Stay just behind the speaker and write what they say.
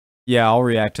Yeah, I'll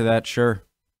react to that, sure.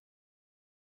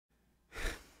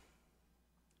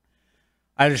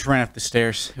 I just ran up the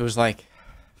stairs. It was like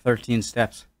 13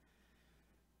 steps.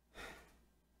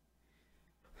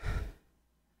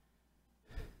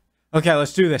 Okay,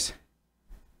 let's do this.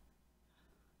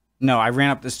 No, I ran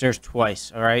up the stairs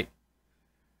twice, all right?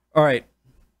 All right.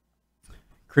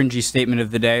 Cringy statement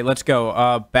of the day. Let's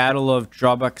go. Battle of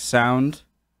Drøbak Sound,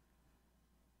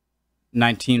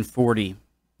 1940.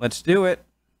 Let's do it.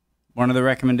 One of the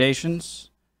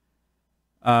recommendations.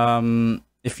 If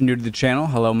you're new to the channel,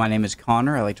 hello, my name is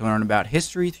Connor. I like to learn about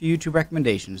history through YouTube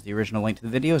recommendations. The original link to the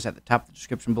video is at the top of the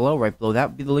description below. Right below that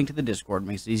would be the link to the Discord. It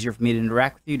makes it easier for me to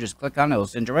interact with you. Just click on it. It'll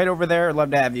send you right over there. I'd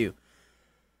love to have you.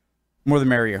 More the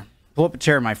merrier. Pull up a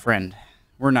chair, my friend.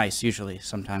 We're nice, usually.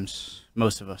 Sometimes.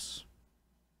 Most of us.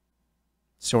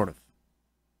 Sort of.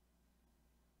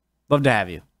 Love to have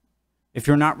you. If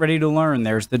you're not ready to learn,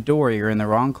 there's the door. You're in the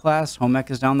wrong class. Home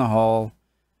ec is down the hall.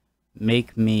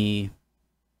 Make me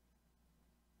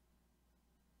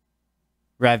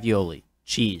ravioli.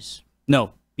 Cheese.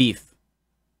 No, beef.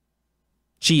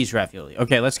 Cheese ravioli.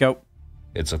 Okay, let's go.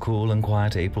 It's a cool and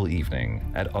quiet April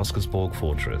evening at Oscarsborg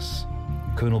Fortress.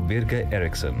 Colonel Birger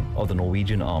Eriksen of the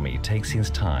Norwegian Army takes his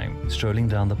time strolling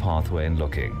down the pathway and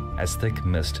looking as thick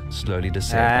mist slowly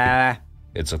descends.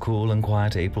 It's a cool and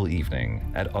quiet April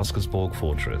evening at Oscarsborg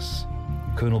Fortress.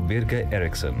 Colonel Birger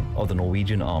Eriksen of the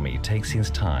Norwegian Army takes his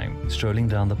time strolling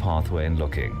down the pathway and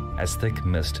looking as thick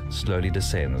mist slowly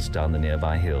descends down the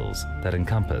nearby hills that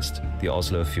encompassed the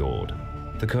Oslo Fjord.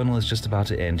 The colonel is just about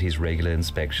to end his regular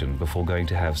inspection before going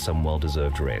to have some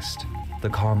well-deserved rest. The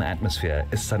calm atmosphere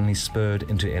is suddenly spurred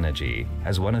into energy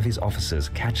as one of his officers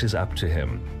catches up to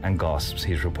him and gasps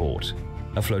his report.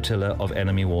 A flotilla of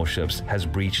enemy warships has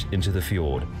breached into the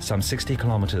fjord some 60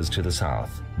 kilometers to the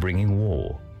south, bringing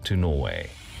war to Norway.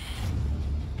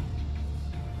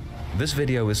 This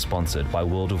video is sponsored by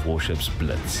World of Warships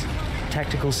Blitz.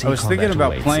 Tactical sea combat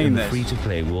awaits in the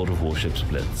free-to-play World of Warships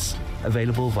Blitz.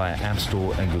 Available via App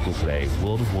Store and Google Play,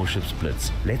 World of Warships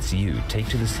Blitz lets you take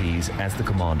to the seas as the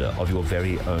commander of your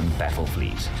very own battle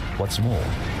fleet. What's more,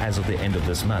 as of the end of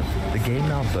this month, the game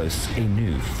now boasts a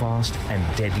new, fast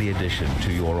and deadly addition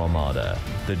to your armada,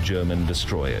 the German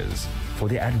destroyers, for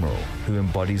the admiral who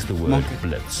embodies the word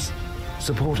Blitz.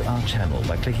 Support our channel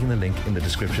by clicking the link in the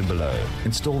description below.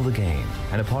 Install the game,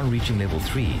 and upon reaching level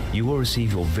 3, you will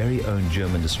receive your very own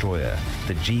German destroyer,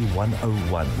 the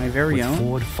G101, my very with own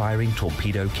forward-firing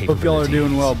torpedo capabilities. Hope y'all are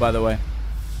doing well, by the way.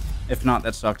 If not,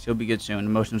 that sucks. You'll be good soon.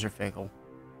 Emotions are fickle.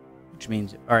 Which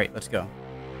means... Alright, let's go.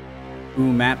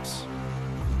 Ooh, maps.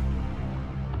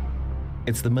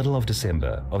 It's the middle of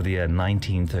December of the year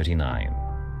 1939.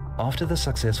 After the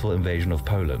successful invasion of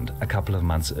Poland a couple of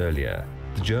months earlier,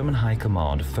 the German High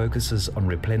Command focuses on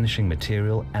replenishing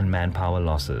material and manpower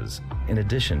losses, in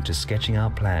addition to sketching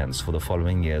out plans for the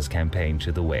following year's campaign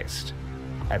to the west.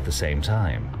 At the same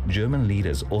time, German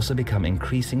leaders also become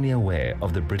increasingly aware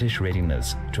of the British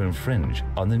readiness to infringe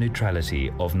on the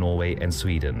neutrality of Norway and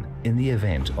Sweden in the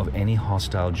event of any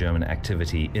hostile German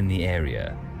activity in the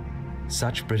area.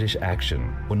 Such British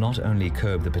action will not only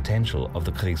curb the potential of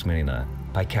the Kriegsmarine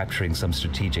by capturing some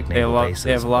strategic naval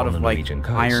bases on the Norwegian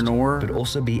coast, iron ore, but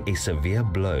also be a severe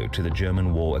blow to the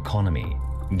German war economy.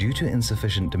 Due to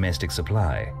insufficient domestic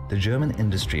supply, the German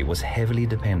industry was heavily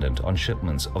dependent on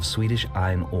shipments of Swedish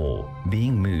iron ore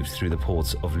being moved through the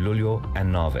ports of Luleå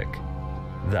and Narvik.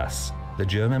 Thus, the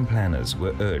German planners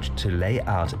were urged to lay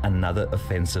out another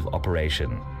offensive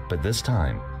operation, but this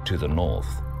time to the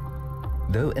north.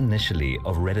 Though initially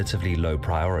of relatively low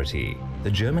priority,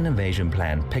 the German invasion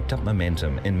plan picked up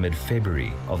momentum in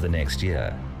mid-February of the next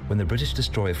year, when the British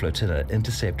destroyer flotilla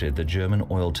intercepted the German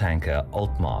oil tanker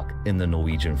Altmark in the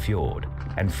Norwegian fjord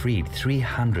and freed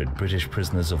 300 British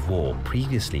prisoners of war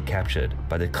previously captured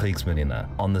by the Kriegsmarine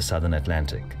on the southern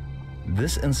Atlantic.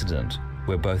 This incident,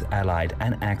 where both Allied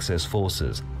and Axis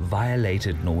forces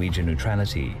violated Norwegian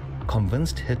neutrality,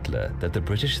 convinced Hitler that the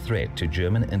British threat to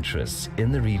German interests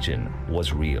in the region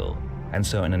was real, and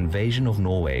so an invasion of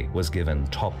Norway was given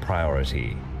top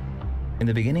priority. In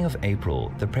the beginning of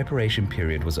April, the preparation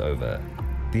period was over.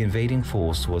 The invading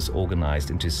force was organized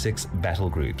into 6 battle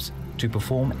groups to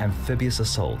perform amphibious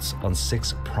assaults on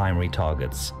 6 primary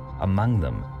targets, among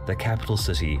them the capital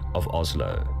city of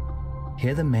Oslo.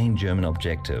 Here the main German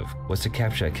objective was to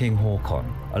capture King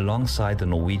Haakon alongside the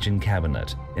Norwegian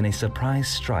cabinet in a surprise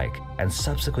strike and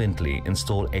subsequently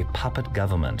install a puppet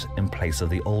government in place of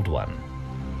the old one.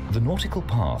 The nautical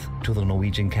path to the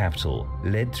Norwegian capital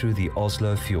led through the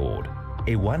Oslo Fjord,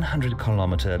 a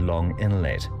 100-kilometer long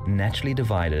inlet naturally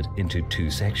divided into 2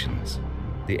 sections.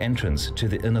 The entrance to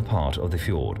the inner part of the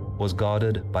fjord was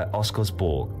guarded by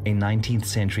Oscarsborg, a 19th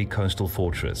century coastal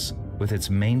fortress, with its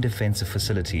main defensive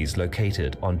facilities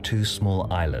located on 2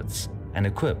 small islets and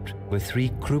equipped with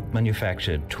 3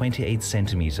 Krupp-manufactured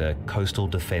 28-centimeter coastal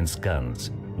defense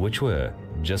guns, which were,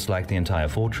 just like the entire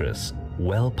fortress,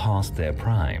 well past their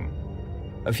prime.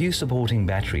 A few supporting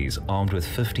batteries armed with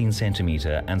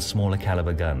 15-centimeter and smaller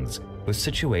caliber guns were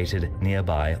situated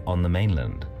nearby on the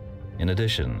mainland. In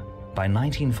addition, by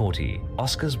 1940,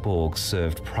 Oscarsborg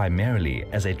served primarily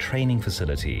as a training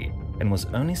facility and was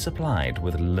only supplied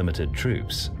with limited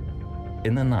troops.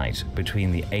 In the night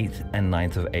between the 8th and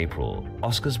 9th of April,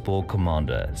 Oscarsborg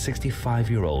commander,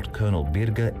 65-year-old Colonel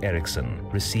Birger Eriksson,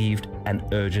 received an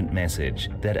urgent message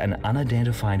that an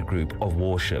unidentified group of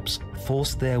warships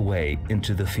forced their way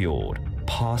into the fjord,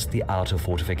 past the outer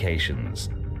fortifications.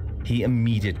 He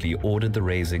immediately ordered the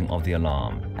raising of the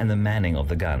alarm and the manning of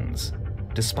the guns.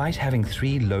 Despite having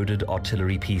 3 loaded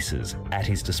artillery pieces at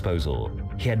his disposal,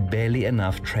 he had barely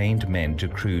enough trained men to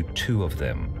crew 2 of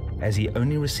them, as he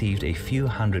only received a few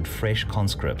hundred fresh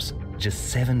conscripts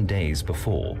just 7 days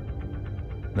before.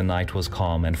 The night was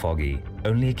calm and foggy,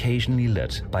 only occasionally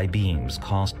lit by beams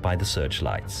cast by the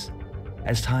searchlights.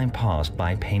 As time passed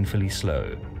by painfully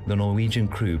slow, the Norwegian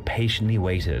crew patiently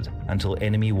waited until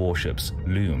enemy warships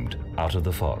loomed out of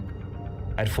the fog.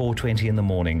 At 4:20 in the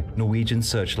morning, Norwegian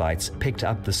searchlights picked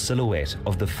up the silhouette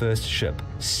of the first ship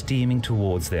steaming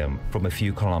towards them from a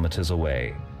few kilometers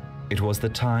away. It was the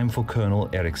time for Colonel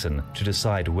Eriksson to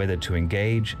decide whether to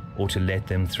engage or to let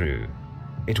them through.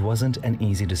 It wasn't an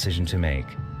easy decision to make,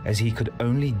 as he could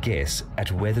only guess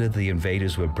at whether the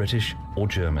invaders were British or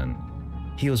German.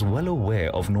 He was well aware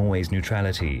of Norway's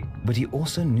neutrality, but he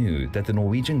also knew that the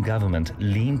Norwegian government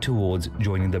leaned towards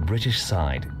joining the British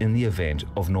side in the event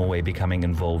of Norway becoming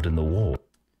involved in the war.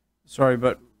 Sorry,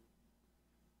 but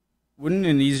wouldn't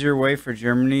an easier way for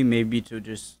Germany maybe to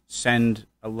just send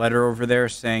a letter over there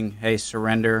saying, hey,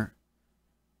 surrender,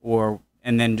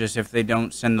 and then just if they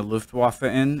don't, send the Luftwaffe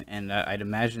in? And I'd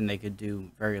imagine they could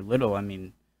do very little. I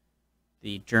mean,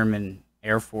 the German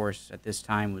Air Force at this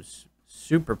time was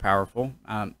super powerful.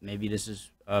 Maybe this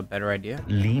is a better idea.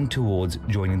 Lean towards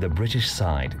joining the British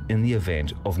side in the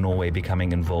event of Norway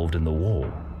becoming involved in the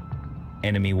war.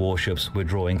 Enemy warships were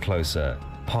drawing closer,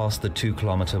 past the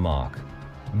 2-kilometer mark.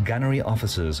 Gunnery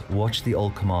officers watched the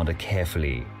old commander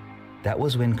carefully. That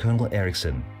was when Colonel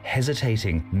Eriksson,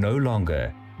 hesitating no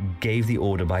longer, gave the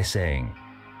order by saying,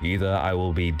 "Either I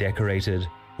will be decorated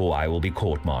or I will be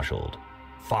court-martialed.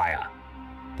 Fire!"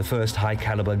 The first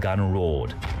high-caliber gun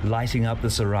roared, lighting up the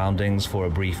surroundings for a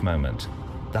brief moment.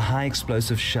 The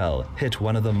high-explosive shell hit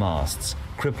one of the masts,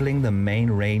 crippling the main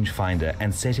rangefinder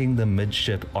and setting the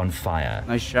midship on fire.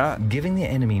 Nice shot. Giving the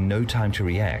enemy no time to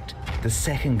react, the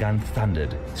second gun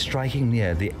thundered, striking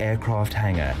near the aircraft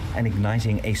hangar and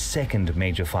igniting a second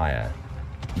major fire.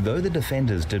 Though the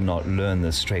defenders did not learn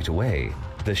this straight away,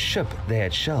 the ship they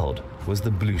had shelled was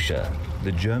the Blucher,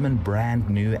 the German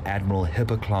brand-new Admiral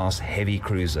Hipper-class heavy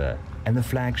cruiser, and the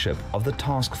flagship of the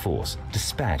task force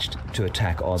dispatched to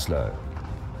attack Oslo.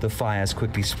 The fires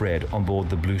quickly spread on board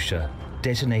the Blucher,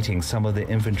 detonating some of the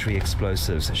infantry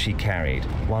explosives she carried,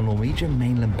 while Norwegian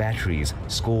mainland batteries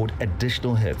scored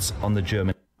additional hits on the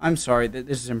German. I'm sorry,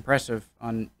 this is impressive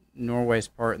on Norway's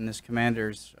part and this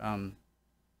commander's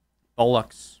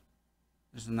bullocks.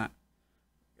 Isn't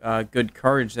that good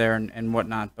courage there and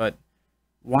whatnot? But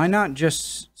why not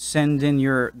just send in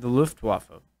the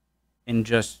Luftwaffe and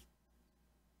just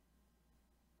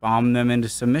bomb them into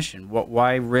submission?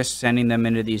 Why risk sending them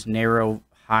into these narrow,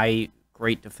 high,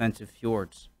 great defensive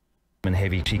fjords?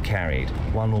 Heavy she carried,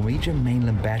 while Norwegian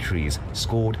mainland batteries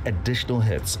scored additional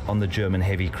hits on the German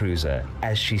heavy cruiser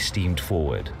as she steamed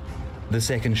forward. The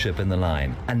second ship in the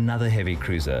line, another heavy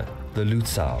cruiser, the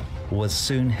Lutzow, was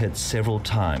soon hit several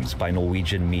times by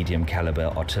Norwegian medium-caliber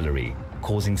artillery,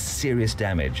 causing serious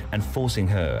damage and forcing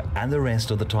her and the rest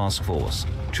of the task force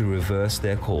to reverse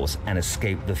their course and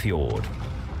escape the fjord.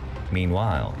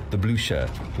 Meanwhile, the Blucher,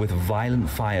 with violent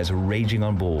fires raging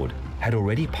on board, had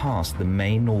already passed the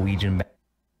main Norwegian.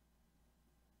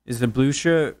 Is the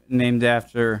Blucher named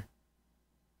after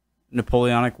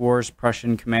Napoleonic Wars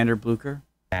Prussian commander Blucher?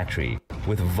 Battery,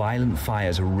 with violent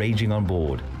fires raging on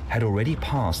board, had already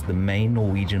passed the main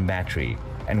Norwegian battery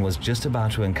and was just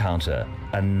about to encounter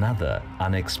another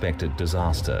unexpected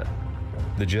disaster.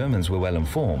 The Germans were well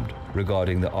informed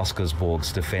regarding the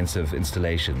Oscarsborg's defensive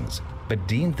installations, but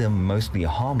deemed them mostly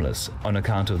harmless on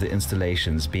account of the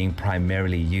installations being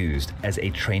primarily used as a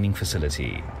training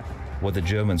facility. What the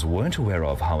Germans weren't aware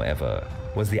of, however,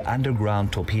 was the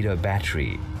underground torpedo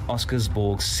battery,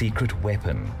 Oscarsborg's secret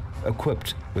weapon,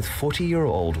 equipped with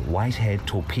 40-year-old Whitehead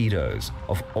torpedoes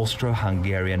of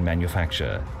Austro-Hungarian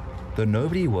manufacture. Though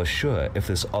nobody was sure if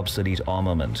this obsolete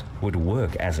armament would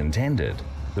work as intended,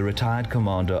 the retired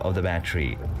commander of the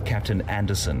battery, Captain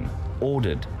Anderson,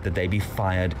 ordered that they be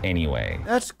fired anyway.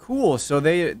 That's cool. So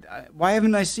they, why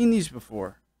haven't I seen these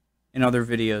before in other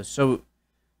videos? So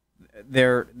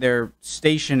they're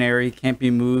stationary, can't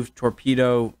be moved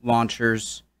torpedo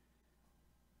launchers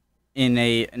in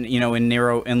in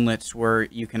narrow inlets where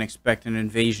you can expect an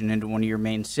invasion into one of your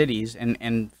main cities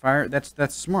and fire.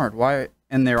 That's smart. Why?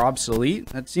 And they're obsolete?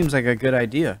 That seems like a good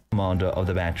idea. Commander of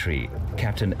the battery,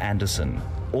 Captain Anderson,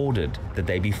 ordered that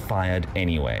they be fired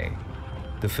anyway.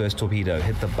 The first torpedo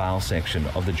hit the bow section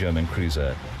of the German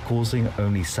cruiser, causing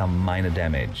only some minor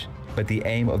damage. But the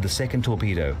aim of the second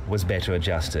torpedo was better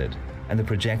adjusted, and the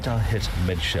projectile hit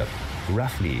midship,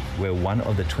 roughly where one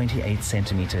of the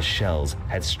 28-centimeter shells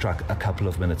had struck a couple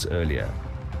of minutes earlier.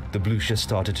 The Blucher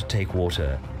started to take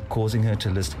water, causing her to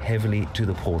list heavily to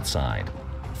the port side.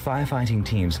 Firefighting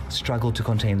teams struggled to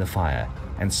contain the fire,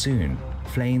 and soon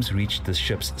flames reached the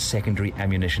ship's secondary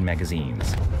ammunition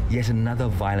magazines. Yet another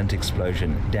violent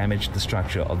explosion damaged the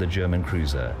structure of the German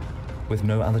cruiser. With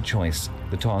no other choice,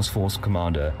 the task force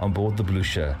commander on board the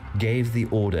Blucher gave the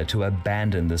order to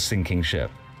abandon the sinking ship.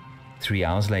 3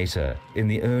 hours later, in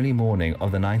the early morning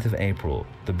of the 9th of April,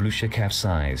 the Blucher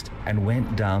capsized and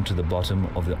went down to the bottom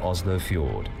of the Oslo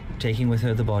fjord, taking with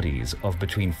her the bodies of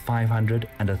between 500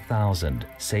 and 1,000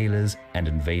 sailors and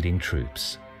invading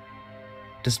troops.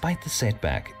 Despite the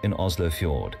setback in Oslo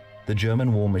fjord, the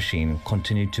German war machine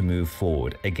continued to move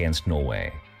forward against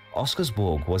Norway.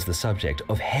 Oscarsborg was the subject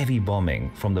of heavy bombing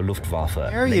from the Luftwaffe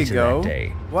later that day.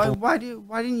 Why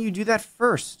didn't you do that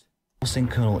first? Forcing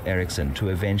Colonel Eriksson to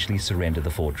eventually surrender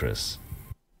the fortress.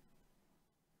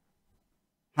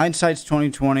 Hindsight's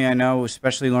 20/20, I know,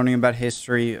 especially learning about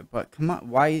history, but come on,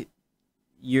 why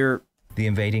you're... The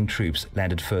invading troops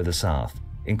landed further south,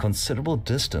 in considerable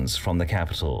distance from the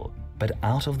capital, but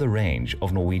out of the range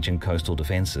of Norwegian coastal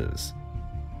defenses.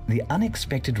 The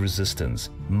unexpected resistance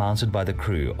mounted by the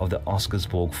crew of the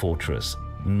Oscarsborg fortress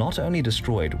not only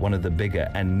destroyed one of the bigger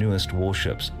and newest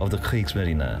warships of the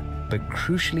Kriegsmarine, but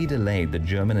crucially delayed the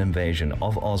German invasion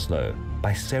of Oslo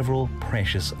by several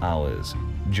precious hours,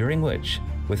 during which,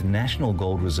 with national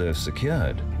gold reserves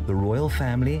secured, the royal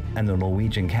family and the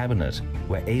Norwegian cabinet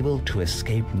were able to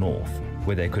escape north,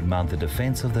 where they could mount the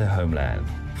defense of their homeland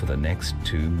for the next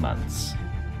 2 months.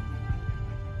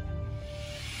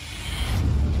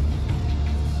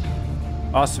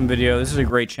 Awesome video. This is a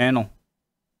great channel.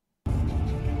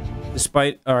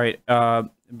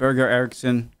 Birger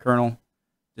Eriksson, Colonel.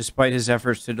 Despite his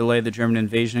efforts to delay the German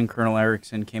invasion, Colonel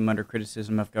Eriksson came under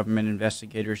criticism of government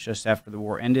investigators just after the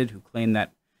war ended, who claimed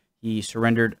that he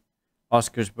surrendered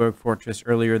Oscarsborg Fortress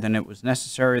earlier than it was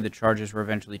necessary. The charges were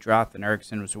eventually dropped, and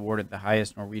Eriksson was awarded the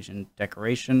highest Norwegian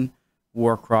decoration,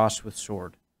 War Cross with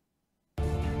Sword.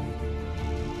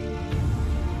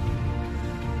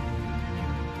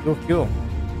 Cool.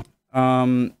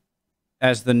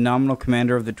 As the nominal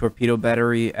commander of the torpedo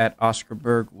battery at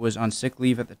Oscarsborg was on sick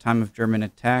leave at the time of German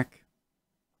attack,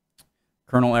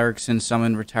 Colonel Eriksson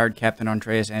summoned retired Captain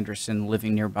Andreas Andersen,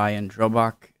 living nearby in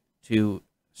Drøbak, to,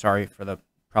 sorry for the,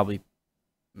 probably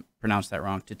pronounced that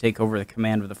wrong, to take over the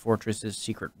command of the fortress's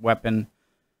secret weapon.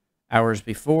 Hours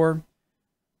before,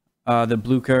 the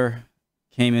Blucher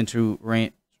came into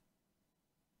range.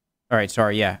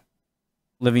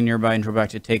 Living nearby in Drøbak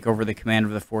to take over the command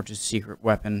of the fortress's secret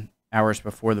weapon. Hours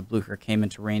before, the Blucher came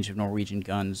into range of Norwegian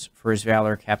guns. For his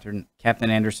valor, Captain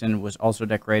Andersen was also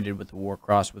decorated with the War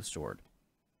Cross with Sword.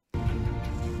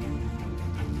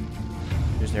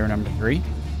 Here's their number 3.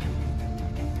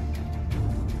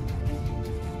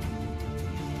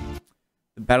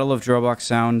 The Battle of Drøbak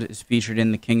Sound is featured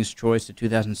in The King's Choice, the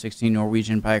 2016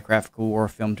 Norwegian biographical war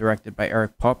film directed by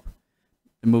Erik Popp.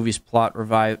 The movie's plot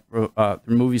revolves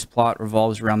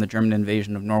around the German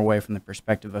invasion of Norway from the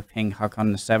perspective of King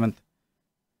Haakon VII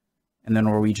and the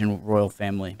Norwegian royal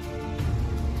family.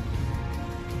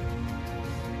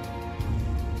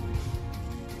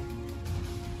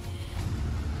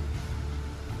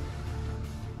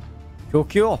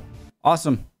 Cool.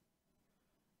 Awesome.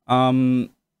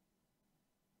 Bismarck.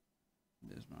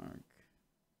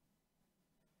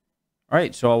 All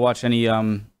right, so I'll watch any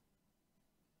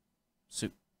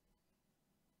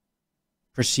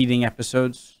preceding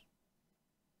episodes.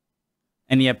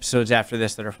 Any episodes after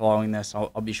this that are following this, I'll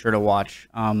be sure to watch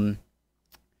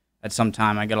at some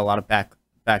time. I got a lot of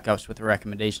backups with the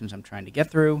recommendations I'm trying to get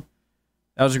through.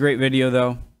 That was a great video,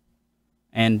 though.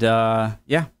 And,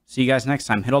 yeah, see you guys next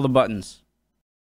time. Hit all the buttons.